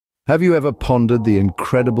Have you ever pondered the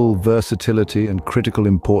incredible versatility and critical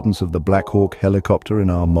importance of the Black Hawk helicopter in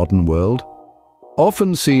our modern world?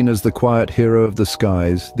 Often seen as the quiet hero of the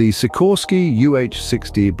skies, the Sikorsky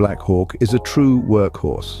UH-60 Black Hawk is a true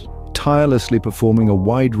workhorse, tirelessly performing a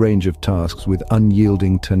wide range of tasks with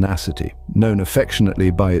unyielding tenacity. Known affectionately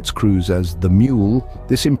by its crews as the Mule,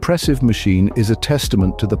 this impressive machine is a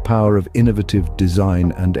testament to the power of innovative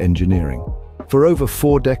design and engineering. For over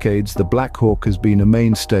 4 decades, the Black Hawk has been a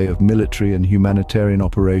mainstay of military and humanitarian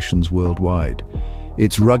operations worldwide.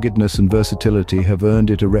 Its ruggedness and versatility have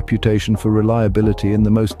earned it a reputation for reliability in the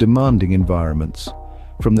most demanding environments.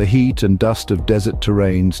 From the heat and dust of desert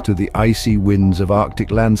terrains to the icy winds of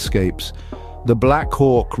Arctic landscapes, the Black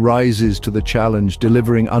Hawk rises to the challenge,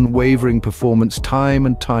 delivering unwavering performance time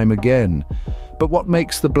and time again. But what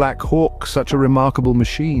makes the Black Hawk such a remarkable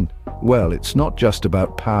machine? Well, it's not just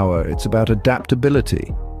about power, it's about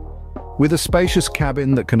adaptability. With a spacious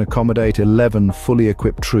cabin that can accommodate 11 fully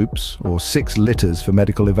equipped troops, or 6 litters for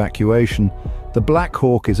medical evacuation, the Black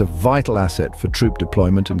Hawk is a vital asset for troop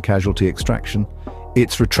deployment and casualty extraction.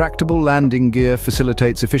 Its retractable landing gear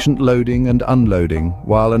facilitates efficient loading and unloading,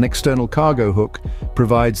 while an external cargo hook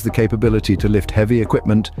provides the capability to lift heavy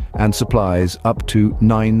equipment and supplies up to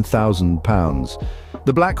 9,000 pounds.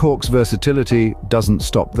 The Black Hawk's versatility doesn't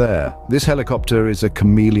stop there. This helicopter is a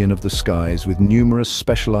chameleon of the skies with numerous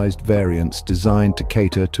specialized variants designed to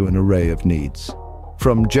cater to an array of needs.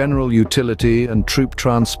 From general utility and troop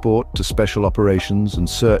transport to special operations and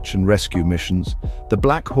search and rescue missions, the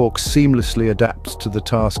Black Hawk seamlessly adapts to the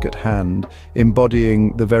task at hand,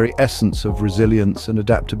 embodying the very essence of resilience and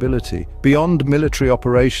adaptability. Beyond military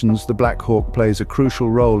operations, the Black Hawk plays a crucial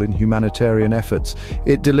role in humanitarian efforts.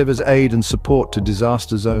 It delivers aid and support to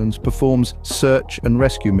disaster zones, performs search and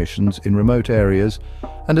rescue missions in remote areas,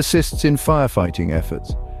 and assists in firefighting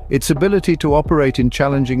efforts. Its ability to operate in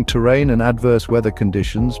challenging terrain and adverse weather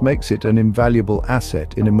conditions makes it an invaluable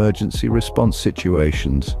asset in emergency response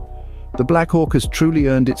situations. The Black Hawk has truly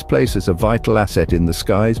earned its place as a vital asset in the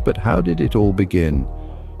skies, but how did it all begin?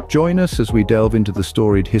 Join us as we delve into the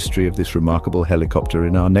storied history of this remarkable helicopter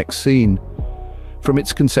in our next scene. From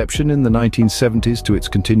its conception in the 1970s to its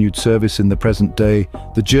continued service in the present day,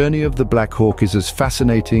 the journey of the Black Hawk is as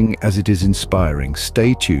fascinating as it is inspiring.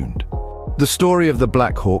 Stay tuned. The story of the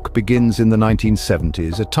Black Hawk begins in the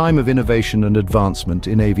 1970s, a time of innovation and advancement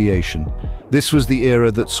in aviation. This was the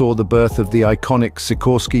era that saw the birth of the iconic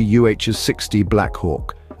Sikorsky UH-60 Black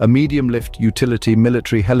Hawk, a medium-lift utility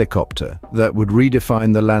military helicopter that would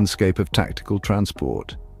redefine the landscape of tactical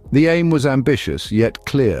transport. The aim was ambitious yet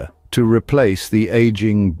clear: to replace the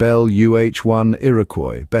aging Bell UH-1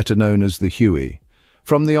 Iroquois, better known as the Huey.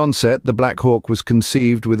 From the onset, the Black Hawk was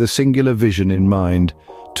conceived with a singular vision in mind: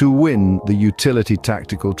 to win the Utility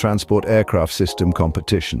Tactical Transport Aircraft System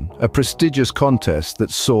competition, a prestigious contest that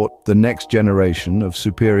sought the next generation of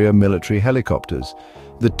superior military helicopters.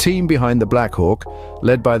 The team behind the Black Hawk,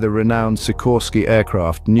 led by the renowned Sikorsky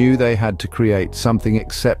aircraft, knew they had to create something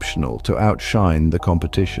exceptional to outshine the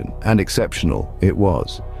competition, and exceptional it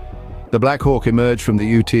was. The Black Hawk emerged from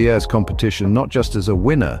the UTS competition not just as a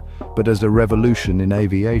winner, but as a revolution in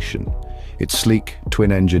aviation. Its sleek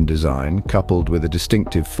twin-engine design, coupled with a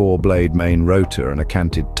distinctive 4-blade main rotor and a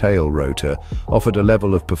canted tail rotor, offered a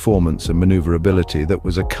level of performance and maneuverability that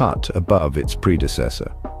was a cut above its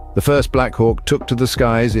predecessor. The first Black Hawk took to the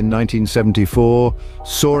skies in 1974,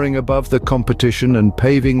 soaring above the competition and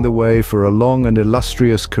paving the way for a long and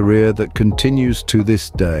illustrious career that continues to this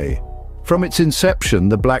day. From its inception,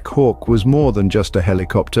 the Black Hawk was more than just a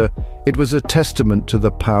helicopter. It was a testament to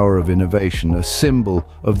the power of innovation, a symbol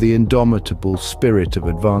of the indomitable spirit of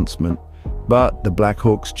advancement. But the Black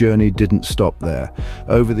Hawk's journey didn't stop there.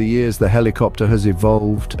 Over the years, the helicopter has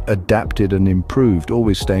evolved, adapted and improved,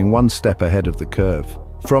 always staying one step ahead of the curve.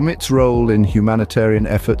 From its role in humanitarian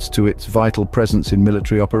efforts to its vital presence in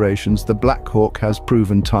military operations, the Black Hawk has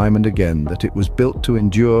proven time and again that it was built to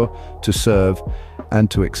endure, to serve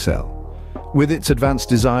and to excel. With its advanced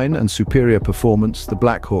design and superior performance, the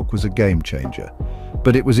Black Hawk was a game-changer.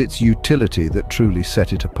 But it was its utility that truly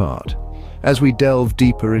set it apart. As we delve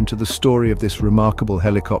deeper into the story of this remarkable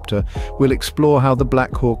helicopter, we'll explore how the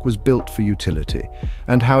Black Hawk was built for utility,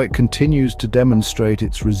 and how it continues to demonstrate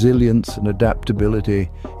its resilience and adaptability,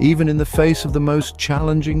 even in the face of the most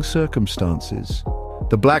challenging circumstances.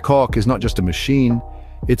 The Black Hawk is not just a machine,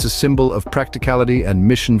 it's a symbol of practicality and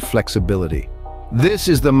mission flexibility. This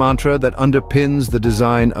is the mantra that underpins the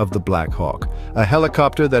design of the Black Hawk, a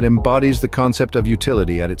helicopter that embodies the concept of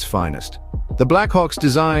utility at its finest. The Black Hawk's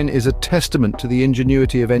design is a testament to the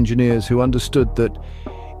ingenuity of engineers who understood that,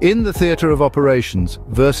 in the theater of operations,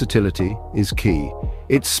 versatility is key.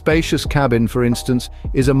 Its spacious cabin, for instance,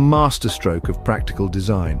 is a masterstroke of practical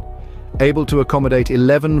design. Able to accommodate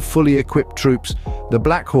 11 fully equipped troops, the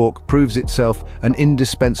Black Hawk proves itself an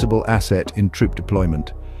indispensable asset in troop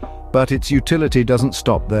deployment. But its utility doesn't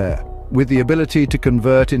stop there. With the ability to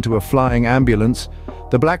convert into a flying ambulance,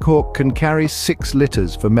 the Black Hawk can carry 6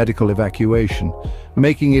 litters for medical evacuation,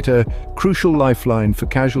 making it a crucial lifeline for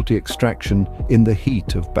casualty extraction in the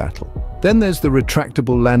heat of battle. Then there's the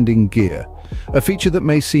retractable landing gear, a feature that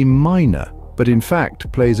may seem minor, but in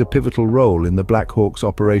fact plays a pivotal role in the Black Hawk's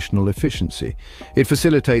operational efficiency. It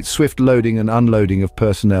facilitates swift loading and unloading of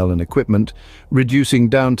personnel and equipment, reducing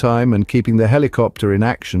downtime and keeping the helicopter in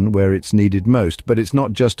action where it's needed most. But it's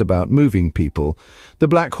not just about moving people. The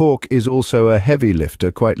Black Hawk is also a heavy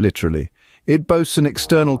lifter, quite literally. It boasts an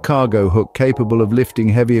external cargo hook capable of lifting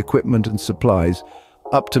heavy equipment and supplies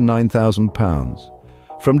up to 9,000 pounds.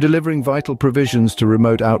 From delivering vital provisions to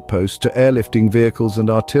remote outposts to airlifting vehicles and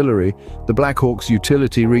artillery, the Black Hawk's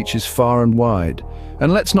utility reaches far and wide.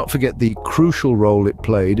 And let's not forget the crucial role it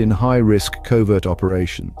played in high-risk covert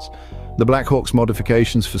operations. The Black Hawk's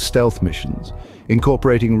modifications for stealth missions,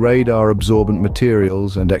 incorporating radar-absorbent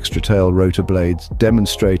materials and extra-tail rotor blades,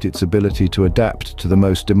 demonstrate its ability to adapt to the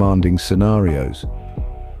most demanding scenarios.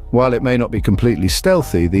 While it may not be completely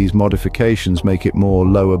stealthy, these modifications make it more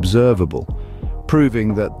low-observable,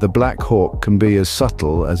 proving that the Black Hawk can be as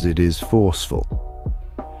subtle as it is forceful.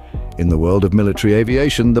 In the world of military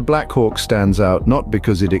aviation, the Black Hawk stands out not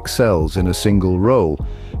because it excels in a single role,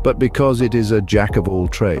 but because it is a jack of all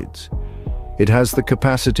trades. It has the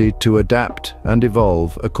capacity to adapt and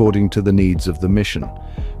evolve according to the needs of the mission,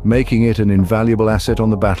 making it an invaluable asset on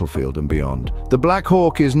the battlefield and beyond. The Black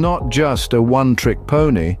Hawk is not just a one-trick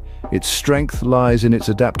pony. Its strength lies in its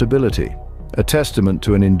adaptability. A testament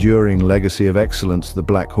to an enduring legacy of excellence the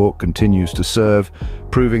Black Hawk continues to serve,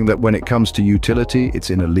 proving that when it comes to utility, it's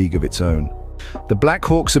in a league of its own. The Black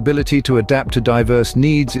Hawk's ability to adapt to diverse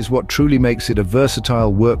needs is what truly makes it a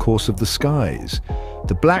versatile workhorse of the skies.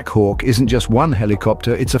 The Black Hawk isn't just one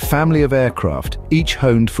helicopter, it's a family of aircraft, each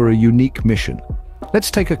honed for a unique mission.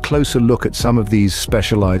 Let's take a closer look at some of these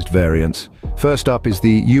specialized variants. First up is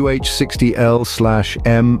the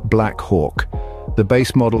UH-60L/M Black Hawk, the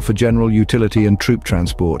base model for general utility and troop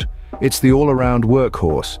transport. It's the all-around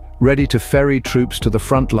workhorse, ready to ferry troops to the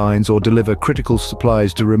front lines or deliver critical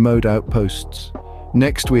supplies to remote outposts.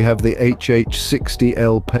 Next, we have the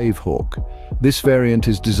HH-60L Pavehawk. This variant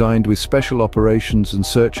is designed with special operations and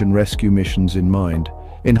search and rescue missions in mind.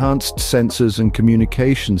 Enhanced sensors and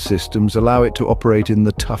communication systems allow it to operate in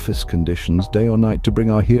the toughest conditions, day or night, to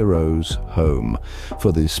bring our heroes home.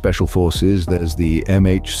 For the Special Forces, there's the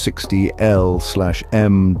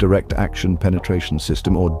MH-60L/M Direct Action Penetration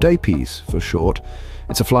System, or DAPIS for short.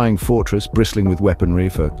 It's a flying fortress bristling with weaponry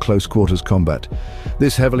for close quarters combat.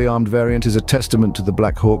 This heavily armed variant is a testament to the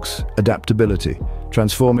Black Hawk's adaptability,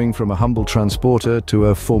 transforming from a humble transporter to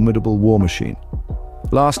a formidable war machine.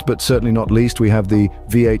 Last but certainly not least, we have the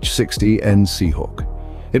VH-60N Seahawk.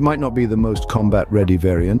 It might not be the most combat-ready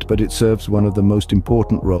variant, but it serves one of the most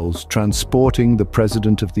important roles, transporting the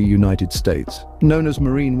President of the United States. Known as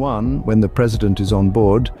Marine One, when the President is on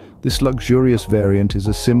board, this luxurious variant is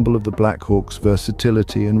a symbol of the Black Hawk's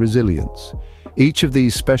versatility and resilience. Each of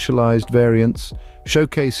these specialized variants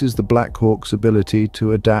showcases the Black Hawk's ability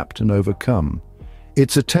to adapt and overcome.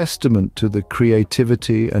 It's a testament to the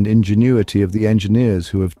creativity and ingenuity of the engineers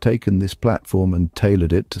who have taken this platform and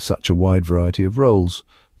tailored it to such a wide variety of roles.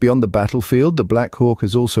 Beyond the battlefield, the Black Hawk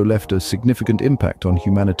has also left a significant impact on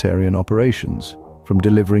humanitarian operations. From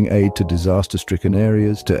delivering aid to disaster-stricken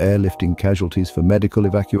areas to airlifting casualties for medical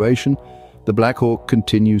evacuation, the Black Hawk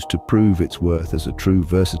continues to prove its worth as a true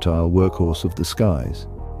versatile workhorse of the skies.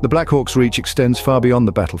 The Black Hawk's reach extends far beyond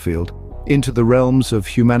the battlefield, into the realms of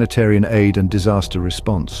humanitarian aid and disaster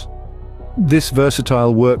response. This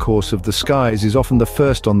versatile workhorse of the skies is often the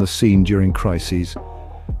first on the scene during crises,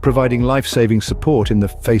 providing life-saving support in the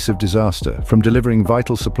face of disaster. From delivering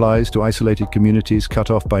vital supplies to isolated communities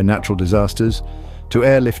cut off by natural disasters, to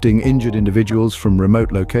airlifting injured individuals from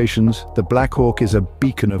remote locations, the Black Hawk is a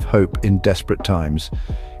beacon of hope in desperate times.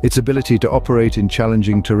 Its ability to operate in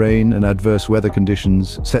challenging terrain and adverse weather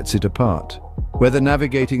conditions sets it apart. Whether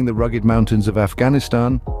navigating the rugged mountains of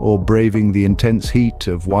Afghanistan or braving the intense heat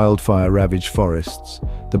of wildfire-ravaged forests,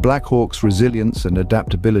 the Black Hawk's resilience and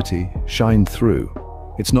adaptability shine through.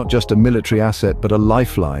 It's not just a military asset, but a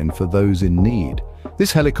lifeline for those in need.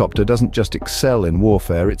 This helicopter doesn't just excel in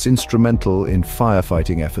warfare, it's instrumental in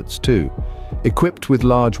firefighting efforts too. Equipped with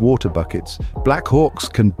large water buckets, Black Hawks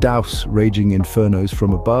can douse raging infernos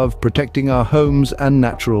from above, protecting our homes and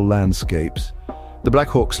natural landscapes. The Black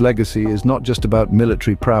Hawk's legacy is not just about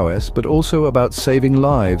military prowess, but also about saving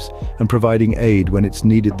lives and providing aid when it's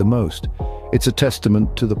needed the most. It's a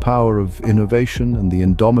testament to the power of innovation and the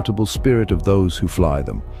indomitable spirit of those who fly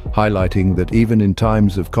them, highlighting that even in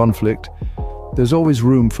times of conflict, there's always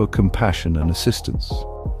room for compassion and assistance.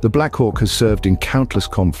 The Black Hawk has served in countless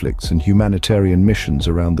conflicts and humanitarian missions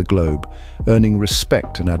around the globe, earning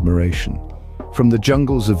respect and admiration. From the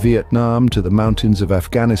jungles of Vietnam to the mountains of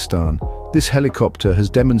Afghanistan, this helicopter has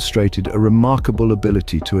demonstrated a remarkable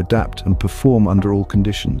ability to adapt and perform under all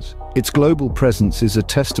conditions. Its global presence is a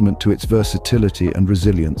testament to its versatility and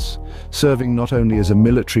resilience, serving not only as a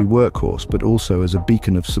military workhorse but also as a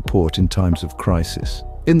beacon of support in times of crisis.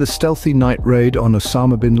 In the stealthy night raid on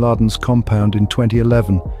Osama bin Laden's compound in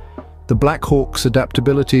 2011, the Black Hawk's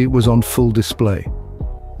adaptability was on full display.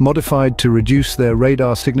 Modified to reduce their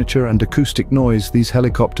radar signature and acoustic noise, these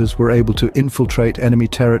helicopters were able to infiltrate enemy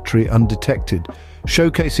territory undetected,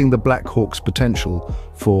 showcasing the Black Hawk's potential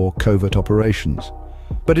for covert operations.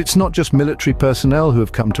 But it's not just military personnel who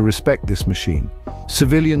have come to respect this machine.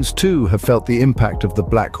 Civilians too have felt the impact of the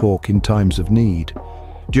Black Hawk in times of need.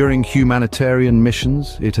 During humanitarian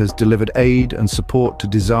missions, it has delivered aid and support to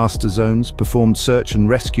disaster zones, performed search and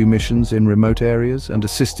rescue missions in remote areas, and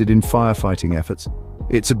assisted in firefighting efforts.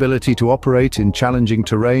 Its ability to operate in challenging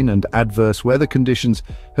terrain and adverse weather conditions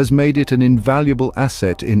has made it an invaluable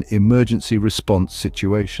asset in emergency response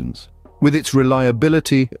situations. With its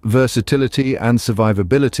reliability, versatility, and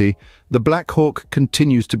survivability, the Black Hawk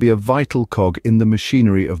continues to be a vital cog in the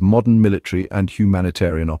machinery of modern military and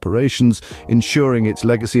humanitarian operations, ensuring its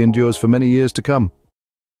legacy endures for many years to come.